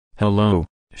Hello,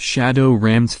 Shadow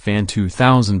Rams fan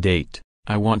 2008,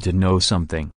 I want to know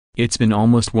something. It's been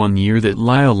almost 1 year that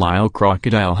Lyle Lyle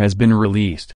Crocodile has been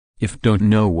released. If don't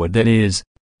know what that is,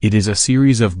 it is a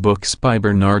series of books by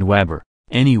Bernard Weber.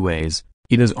 Anyways,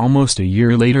 it is almost a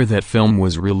year later that film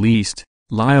was released.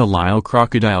 Lyle Lyle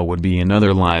Crocodile would be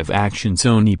another live-action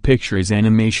Sony Pictures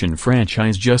animation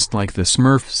franchise just like the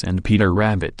Smurfs and Peter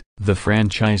Rabbit. The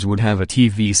franchise would have a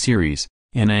TV series,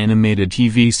 an animated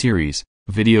TV series,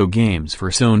 video games for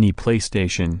Sony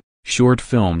PlayStation, short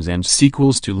films and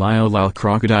sequels to Lyle Lyle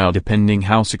Crocodile depending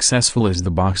how successful is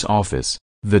the box office.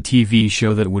 The TV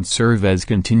show that would serve as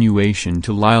continuation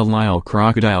to Lyle Lyle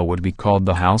Crocodile would be called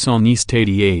The House on East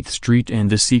 88th Street and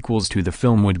the sequels to the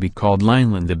film would be called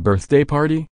Lyle and the Birthday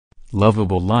Party,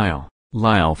 Lovable Lyle,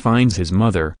 Lyle Finds His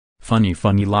Mother, Funny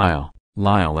Lyle,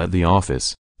 Lyle at the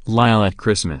Office, Lyle at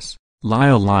Christmas,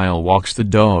 Lyle Lyle Walks the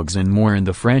Dogs and more. In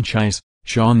the franchise,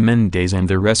 Shawn Mendes and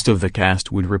the rest of the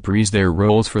cast would reprise their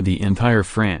roles for the entire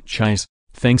franchise.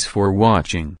 Thanks for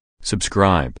watching,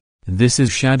 subscribe. This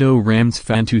is Shadow Rams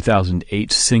fan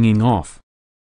 2008 singing off.